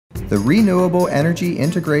The Renewable Energy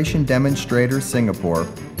Integration Demonstrator Singapore,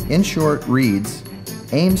 in short REIDS,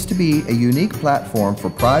 aims to be a unique platform for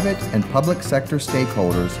private and public sector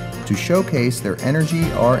stakeholders to showcase their energy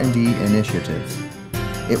R&D initiatives.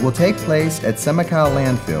 It will take place at Semakau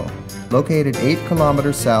Landfill, located 8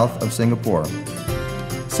 kilometers south of Singapore.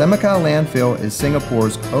 Semakau Landfill is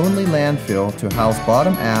Singapore's only landfill to house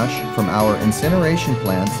bottom ash from our incineration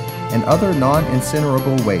plants and other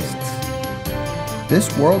non-incinerable wastes.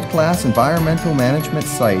 This world-class environmental management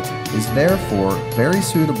site is therefore very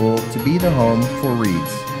suitable to be the home for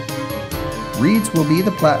REIDS. REIDS will be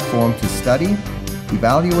the platform to study,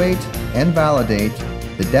 evaluate, and validate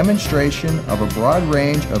the demonstration of a broad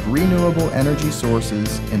range of renewable energy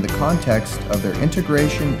sources in the context of their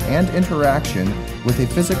integration and interaction with a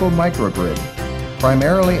physical microgrid,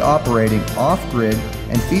 primarily operating off-grid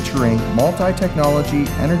and featuring multi-technology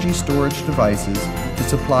energy storage devices to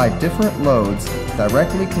supply different loads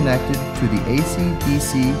directly connected to the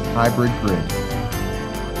AC-DC hybrid grid.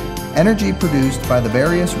 Energy produced by the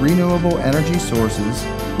various renewable energy sources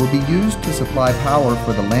will be used to supply power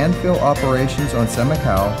for the landfill operations on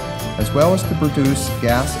Semakau, as well as to produce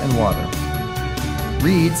gas and water.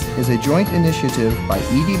 REIDS is a joint initiative by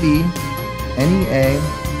EDB, NEA,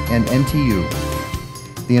 and NTU.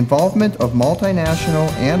 The involvement of multinational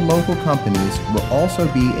and local companies will also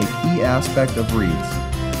be a key aspect of REIDS.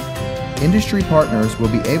 Industry partners will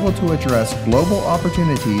be able to address global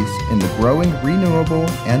opportunities in the growing renewable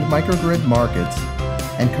and microgrid markets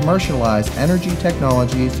and commercialize energy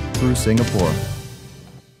technologies through Singapore.